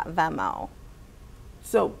for that Venmo.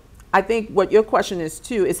 So I think what your question is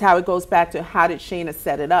too is how it goes back to how did Shayna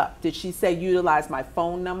set it up? Did she say utilize my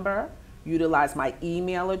phone number, utilize my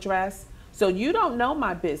email address? So you don't know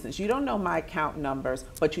my business, you don't know my account numbers,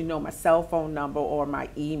 but you know my cell phone number or my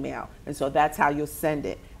email. And so that's how you'll send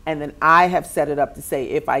it. And then I have set it up to say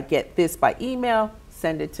if I get this by email,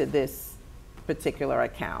 send it to this particular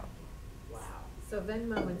account. Wow. So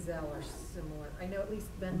Venmo and Zelle are similar. I know at least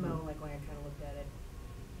Venmo, like when I kind of looked at it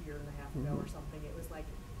a year and a half ago or something, it was like,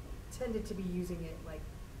 tended to be using it like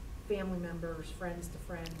family members, friends to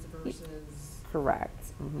friends versus,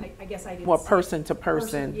 Correct. Mhm. I guess I didn't More see it. person to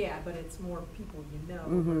person. Yeah, but it's more people you know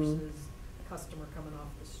Mhm. versus a customer coming off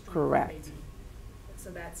the street. Correct. Maybe. So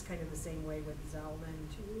that's kind of the same way with Zelle then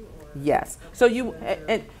too, or? Yes. Okay, So you-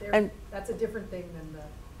 they're- and- that's a different thing than the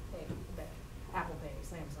Apple Pay,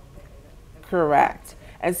 Samsung Pay. Correct.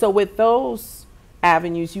 And so with those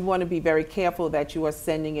avenues, you want to be very careful that you are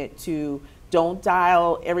sending it to, don't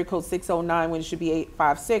dial area code 609 when it should be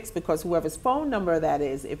 856, because whoever's phone number that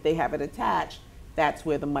is, if they have it attached, that's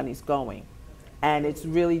where the money's going. And it's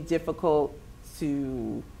really difficult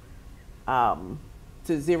to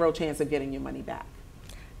zero chance of getting your money back.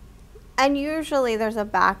 And usually there's a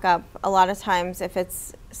backup. A lot of times if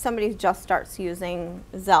it's somebody who just starts using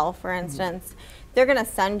Zelle, for instance, they're going to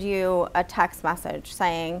send you a text message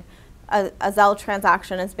saying a Zelle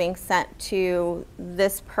transaction is being sent to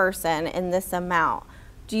this person in this amount.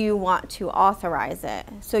 Do you want to authorize it?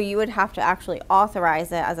 So you would have to actually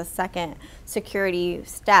authorize it as a second security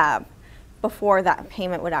step before that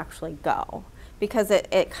payment would actually go, because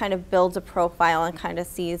it kind of builds a profile and kind of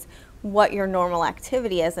sees what your normal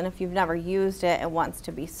activity is, and if you've never used it, it wants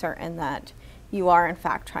to be certain that you are in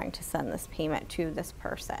fact trying to send this payment to this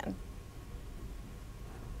person.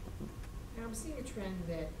 And I'm seeing a trend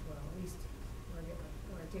that, well, at least when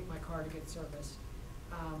I take my car to get serviced,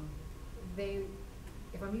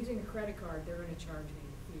 if I'm using a credit card, they're gonna charge me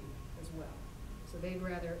a fee as well. So they'd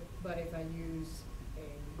rather, but if I use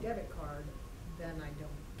a debit card, then I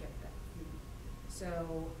don't get that fee.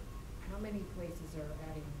 So how many places are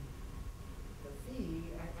adding the fee,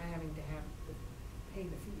 I having to have to pay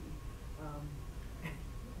the fee? I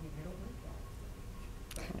mean, I don't like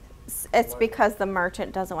that. It's because the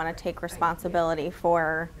merchant doesn't want to take responsibility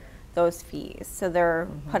for those fees, so they're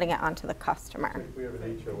putting it onto the customer. We have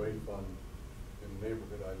an HOA fund in the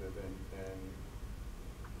neighborhood I live in, and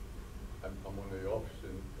I'm one of the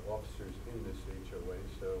officers in this HOA,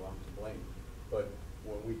 so I'm to blame. But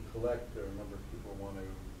when we collect, a number of people want to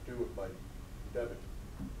do it by debit.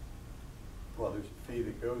 Well, there's a fee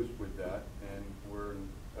that goes with that, and we're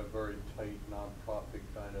a very tight nonprofit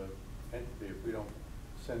kind of entity. If we don't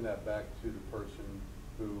send that back to the person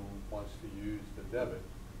who wants to use the debit,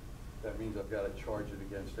 that means I've got to charge it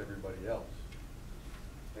against everybody else.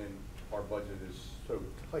 And our budget is so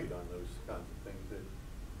tight on those kinds of things that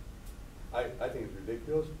I think it's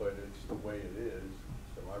ridiculous, but it's the way it is.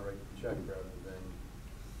 So I write the check rather than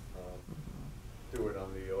do it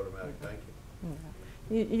on the automatic banking.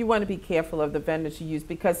 You want to be careful of the vendors you use,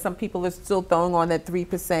 because some people are still throwing on that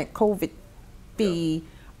 3% COVID fee.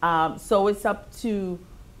 So it's up to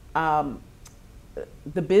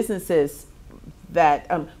the businesses that,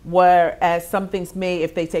 whereas some things may,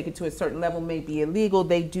 if they take it to a certain level, may be illegal,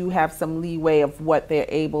 they do have some leeway of what they're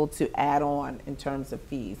able to add on in terms of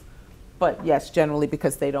fees. But yes, generally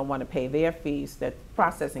because they don't want to pay their fees, their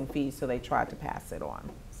processing fees, so they try to pass it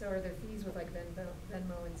on. So are there fees with like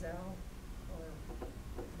Venmo and Zelle, or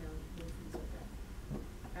no fees with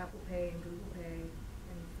that? Apple Pay and Google Pay,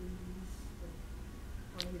 any fees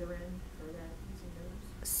on either end for that, using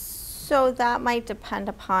those? So that might depend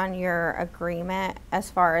upon your agreement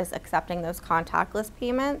as far as accepting those contactless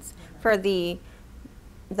payments for the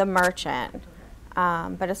merchant.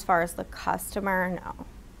 But as far as the customer, no.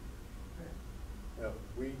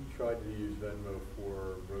 We tried to use Venmo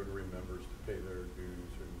for Rotary members to pay their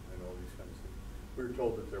dues and all these kinds of things. We were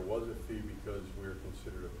told that there was a fee because we were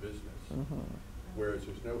considered a business, whereas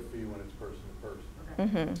there's no fee when it's person to person.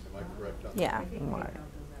 Am I correct on that? Yeah. I think PayPal does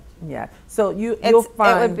that too. Yeah. So you'll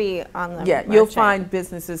find, it would be on the yeah, you'll merchant. find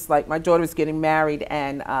businesses like my daughter was getting married,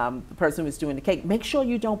 and the person who was doing the cake, make sure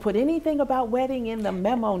you don't put anything about wedding in the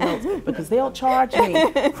memo notes because they'll charge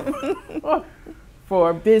me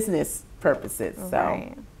for business purposes. So,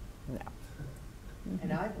 Right. no.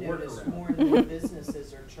 And I've noticed more and more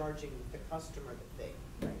businesses are charging the customer the fee.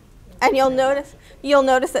 And you'll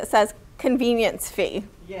notice it says convenience fee.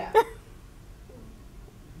 Yeah.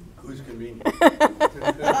 Who's convenient?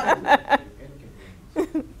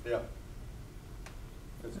 Yeah.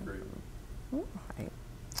 That's great. All right.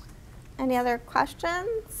 Any other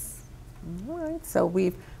questions? All right. So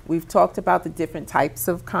we've talked about the different types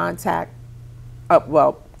of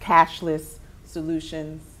cashless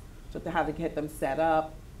solutions, so how to get them set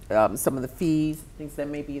up, some of the fees, things that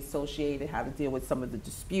may be associated, how to deal with some of the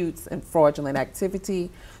disputes and fraudulent activity.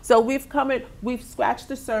 So we've scratched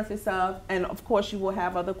the surface of, and of course you will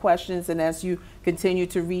have other questions, and as you continue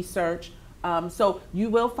to research, so you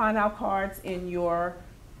will find our cards in your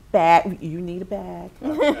bag. You need a bag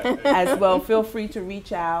as well. Feel free to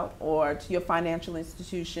reach out or to your financial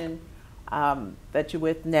institution that you're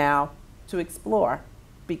with now to explore,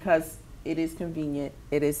 because it is convenient,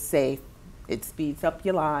 it is safe, it speeds up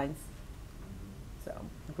your lines. So,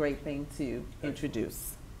 a great thing to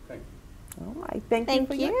introduce. Thank you. All right, thank you Thank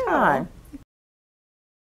for you. your time.